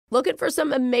Looking for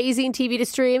some amazing TV to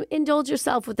stream? Indulge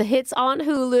yourself with the hits on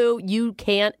Hulu you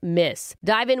can't miss.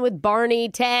 Dive in with Barney,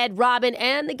 Ted, Robin,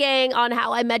 and the gang on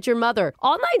How I Met Your Mother.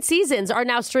 All 9 seasons are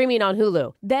now streaming on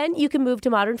Hulu. Then you can move to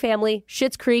Modern Family,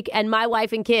 Schitt's Creek, and My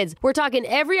Wife and Kids. We're talking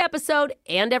every episode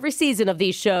and every season of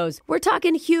these shows. We're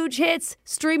talking huge hits,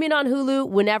 streaming on Hulu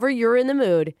whenever you're in the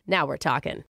mood. Now we're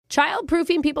talking.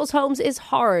 Child-proofing people's homes is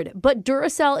hard, but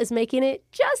Duracell is making it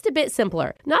just a bit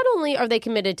simpler. Not only are they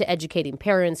committed to educating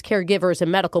parents, caregivers,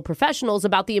 and medical professionals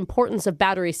about the importance of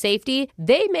battery safety,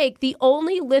 they make the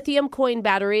only lithium coin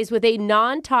batteries with a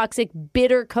non-toxic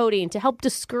bitter coating to help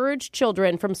discourage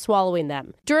children from swallowing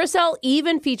them. Duracell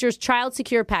even features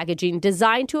child-secure packaging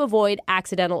designed to avoid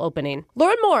accidental opening.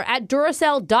 Learn more at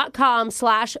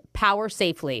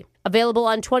Duracell.com/powersafely. Available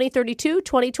on 2032,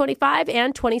 2025,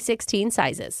 and 2016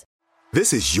 sizes.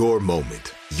 This is your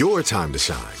moment, your time to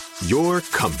shine, your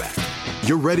comeback.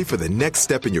 You're ready for the next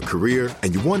step in your career,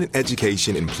 and you want an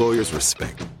education employers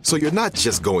respect. So you're not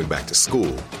just going back to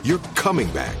school, you're coming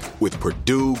back with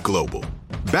Purdue Global.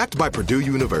 Backed by Purdue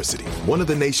University, one of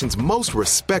the nation's most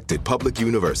respected public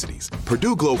universities,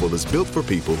 Purdue Global is built for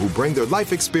people who bring their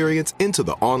life experience into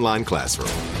the online classroom.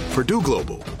 Purdue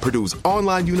Global, Purdue's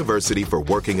online university for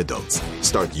working adults.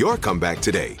 Start your comeback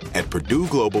today at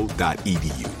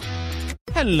purdueglobal.edu.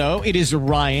 Hello, it is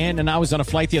Ryan, and I was on a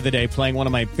flight the other day playing one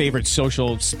of my favorite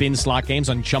social spin slot games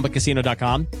on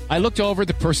ChumbaCasino.com. I looked over at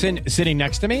the person sitting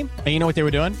next to me, and you know what they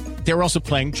were doing? They were also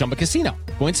playing Chumba Casino.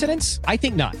 Coincidence? I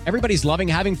think not. Everybody's loving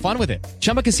having fun with it.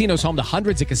 Chumba Casino is home to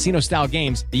hundreds of casino-style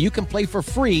games that you can play for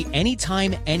free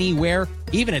anytime, anywhere,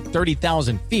 even at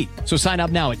 30,000 feet. So sign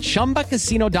up now at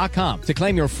ChumbaCasino.com to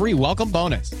claim your free welcome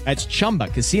bonus. That's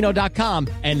ChumbaCasino.com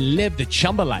and live the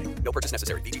Chumba life. No purchase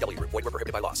necessary. VGW. Void where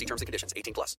prohibited by law. See terms and conditions.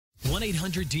 18+.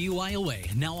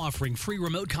 1-800-DUI-AWAY. Now offering free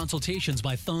remote consultations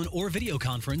by phone or video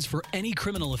conference for any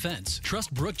criminal offense.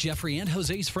 Trust Brooke, Jeffrey, and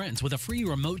Jose's friends with a free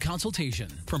remote consultation.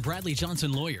 From Bradley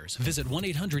Johnson Lawyers, visit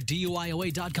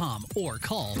 1-800-DUI-AWAY.com or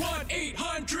call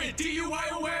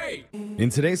 1-800-DUI-AWAY. In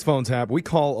today's phone tap, we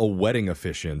call a wedding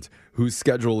officiant whose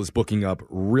schedule is booking up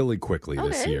really quickly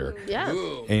this year. Yeah.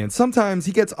 And sometimes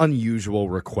he gets unusual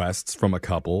requests from a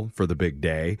couple for the big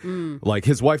day. Like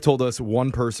his wife told us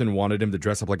one person wanted him to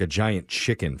dress up like a giant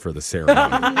chicken for the ceremony.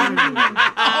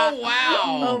 Oh,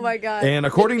 wow. Oh, my God. And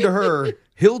according to her,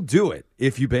 he'll do it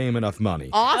if you pay him enough money.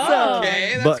 Awesome.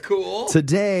 Okay, that's But cool.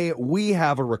 Today, we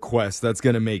have a request that's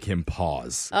going to make him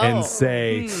pause and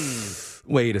say,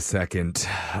 wait a second,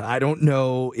 I don't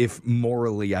know if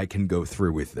morally I can go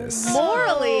through with this.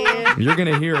 Morally. You're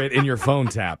going to hear it in your phone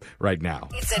tap right now.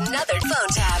 It's another phone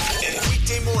tap.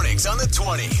 Weekday mornings on the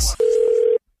 20s.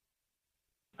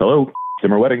 Hello,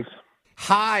 Simmer Weddings.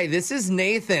 Hi, this is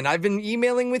Nathan. I've been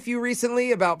emailing with you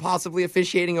recently about possibly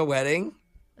officiating a wedding.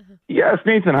 Yes,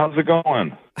 Nathan, how's it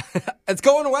going? It's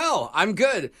going well. I'm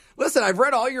good. Listen, I've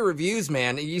read all your reviews,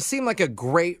 man. You seem like a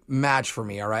great match for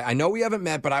me, all right? I know we haven't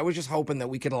met, but I was just hoping that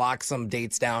we could lock some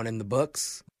dates down in the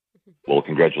books. Well,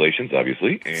 congratulations,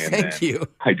 obviously. And Thank you.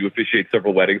 I do officiate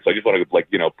several weddings, so I just want to,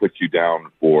 put you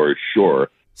down for sure.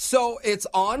 So it's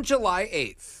on July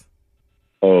 8th.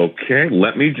 Okay,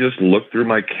 let me just look through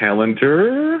my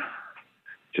calendar.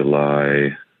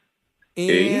 July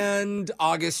And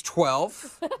August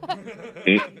 12th.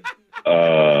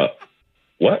 8th.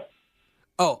 What?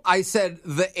 Oh, I said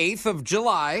the 8th of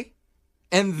July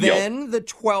and then the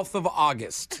 12th of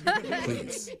August,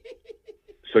 please.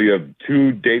 So you have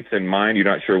 2 dates in mind. You're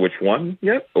not sure which one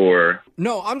yet, or?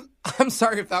 No, I'm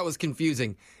sorry if that was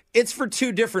confusing. It's for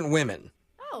 2 different women.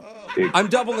 Oh. I'm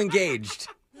double engaged.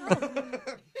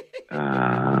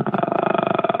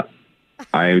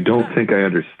 I don't think I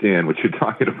understand what you're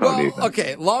talking about, Well, Nathan.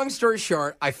 okay, long story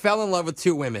short, I fell in love with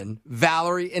 2 women,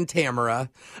 Valerie and Tamara,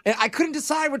 and I couldn't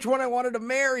decide which one I wanted to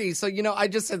marry. So, I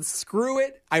just said, screw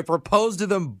it. I proposed to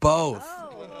them both.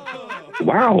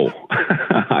 Wow.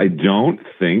 I don't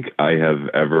think I have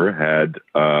ever had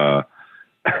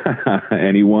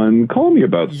anyone call me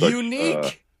about such.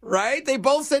 Unique, right? They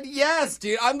both said yes,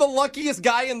 dude. I'm the luckiest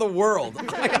guy in the world.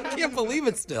 I can't believe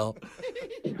it still.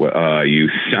 Well, you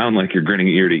sound like you're grinning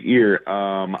ear to ear.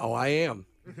 Oh, I am.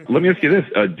 Let me ask you this.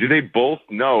 Do they both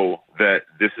know that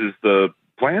this is the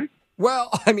plan? Well,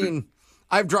 I mean,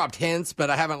 I've dropped hints,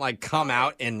 but I haven't come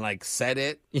out and said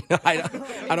it.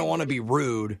 I don't want to be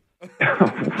rude.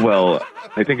 Well,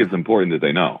 I think it's important that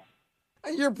they know.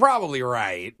 You're probably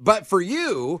right. But for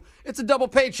you, it's a double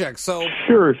paycheck, so...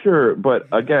 Sure. But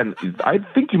again, I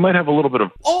think you might have a little bit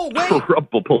of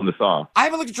trouble pulling this off. I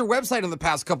haven't looked at your website in the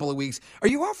past couple of weeks. Are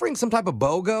you offering some type of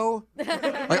BOGO?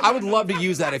 I would love to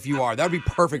use that if you are. That would be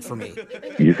perfect for me.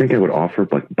 You think I would offer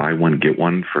buy one, get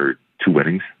one for 2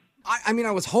 weddings? I mean,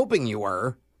 I was hoping you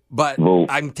were, but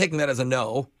I'm taking that as a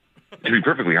no. To be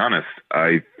perfectly honest,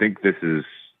 I think this is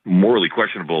morally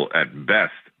questionable at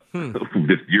best.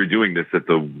 If you're doing this, that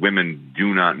the women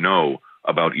do not know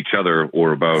about each other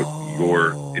or about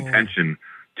your intention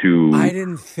to... I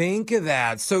didn't think of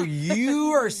that. So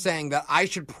you are saying that I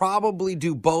should probably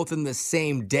do both in the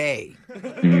same day.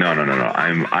 No.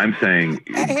 I'm saying...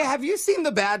 Hey, have you seen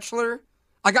The Bachelor?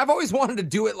 Like, I've always wanted to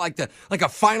do it like a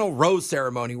final rose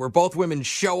ceremony where both women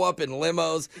show up in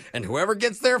limos and whoever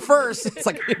gets there first. It's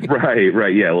like... Right.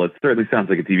 Yeah, well, it certainly sounds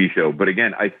like a TV show. But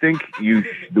again, I think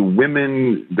the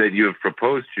women that you have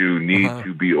proposed to need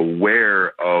to be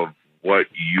aware of what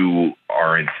you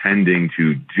are intending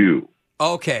to do.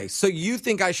 Okay, so you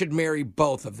think I should marry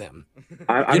both of them?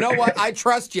 You know what? I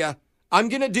trust you. I'm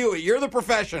going to do it. You're the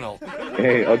professional.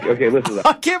 Hey, okay, listen.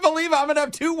 I can't believe I'm going to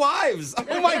have 2 wives.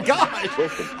 Oh, my gosh.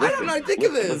 I don't know. Think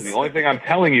of this. The only thing I'm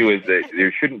telling you is that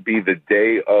there shouldn't be the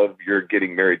day of your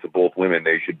getting married to both women.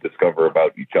 They should discover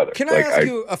about each other. Can I ask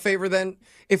you a favor then?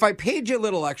 If I paid you a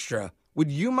little extra,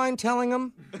 would you mind telling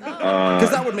them?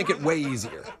 Because that would make it way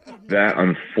easier. That,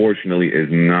 unfortunately, is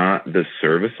not the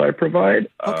service I provide.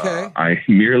 Okay. I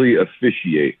merely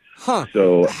officiate. Huh.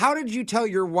 So, how did you tell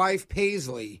your wife,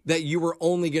 Paisley, that you were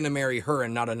only going to marry her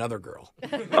and not another girl?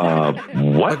 What?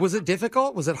 Like, was it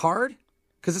difficult? Was it hard?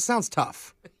 Because it sounds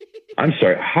tough. I'm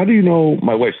sorry. How do you know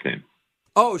my wife's name?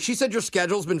 Oh, she said your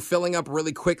schedule's been filling up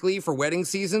really quickly for wedding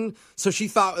season, so she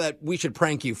thought that we should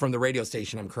prank you from the radio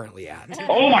station I'm currently at.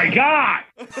 Oh, my God!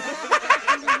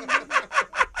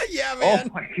 Yeah, man. Oh,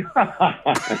 my God.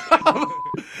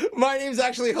 My name's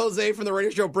actually Jose from the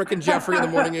radio show Brooke and Jeffrey in the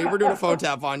Morning. We're doing a phone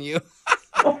tap on you.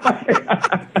 Oh, my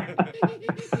God.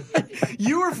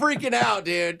 You were freaking out,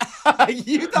 dude.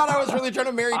 You thought I was really trying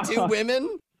to marry 2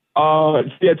 women?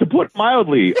 Yeah, to put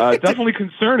mildly, definitely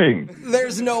concerning.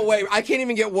 There's no way. I can't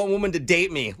even get one woman to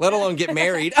date me, let alone get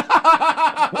married. Oh,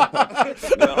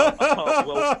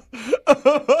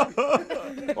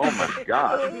 my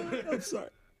God. I'm sorry.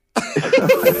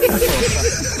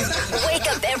 Wake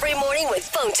up every morning with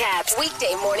phone taps.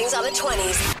 Weekday mornings on the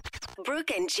 20s.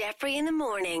 Brooke and Jeffrey in the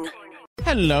morning.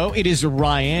 Hello, it is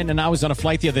Ryan, and I was on a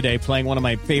flight the other day playing one of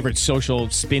my favorite social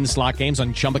spin slot games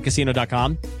on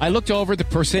ChumbaCasino.com. I looked over at the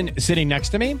person sitting next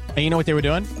to me, and you know what they were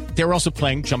doing? They were also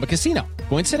playing Chumba Casino.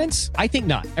 Coincidence? I think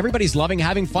not. Everybody's loving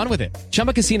having fun with it.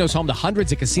 Chumba Casino is home to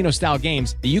hundreds of casino-style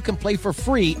games that you can play for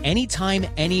free anytime,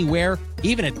 anywhere,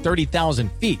 even at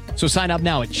 30,000 feet. So sign up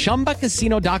now at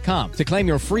ChumbaCasino.com to claim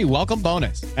your free welcome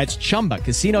bonus. That's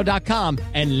ChumbaCasino.com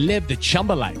and live the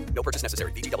Chumba life. No purchase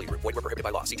necessary. VGW. Void where prohibited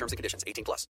by law. See terms and conditions.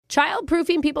 18+.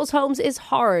 Childproofing people's homes is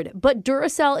hard, but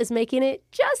Duracell is making it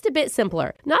just a bit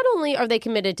simpler. Not only are they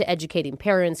committed to educating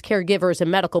parents, caregivers,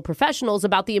 and medical professionals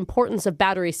about the importance of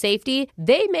battery safety,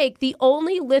 they make the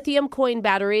only lithium coin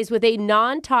batteries with a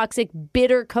non-toxic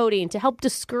bitter coating to help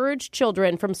discourage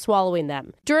children from swallowing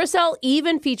them. Duracell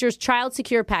even features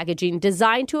child-secure packaging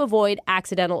designed to avoid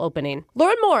accidental opening.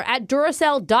 Learn more at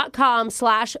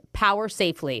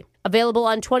Duracell.com/powersafely. Available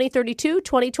on 2032,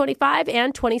 2025,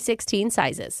 and 2016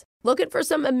 sizes. Looking for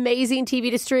some amazing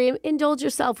TV to stream? Indulge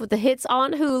yourself with the hits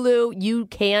on Hulu you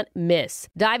can't miss.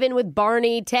 Dive in with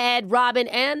Barney, Ted, Robin,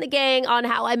 and the gang on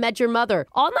How I Met Your Mother.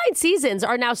 All 9 seasons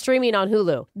are now streaming on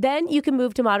Hulu. Then you can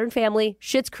move to Modern Family,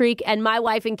 Schitt's Creek, and My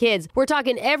Wife and Kids. We're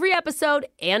talking every episode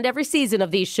and every season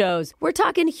of these shows. We're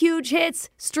talking huge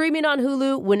hits, streaming on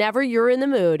Hulu whenever you're in the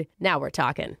mood. Now we're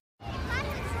talking.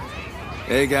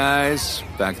 Hey guys,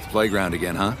 back at the playground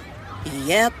again, huh?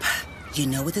 Yep. You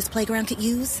know what this playground could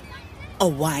use? A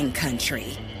wine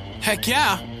country. Heck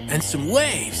yeah, and some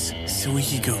waves so we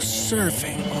could go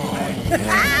surfing. Oh, yeah.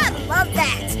 Ah, love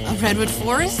that. A redwood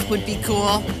forest would be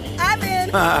cool. I'm in.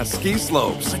 Ah, ski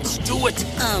slopes. Let's do it.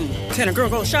 Can a girl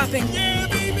go shopping? Yeah,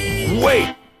 baby.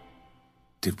 Wait.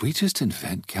 Did we just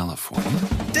invent California?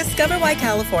 Discover why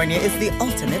California is the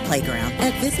ultimate playground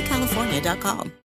at visitcalifornia.com.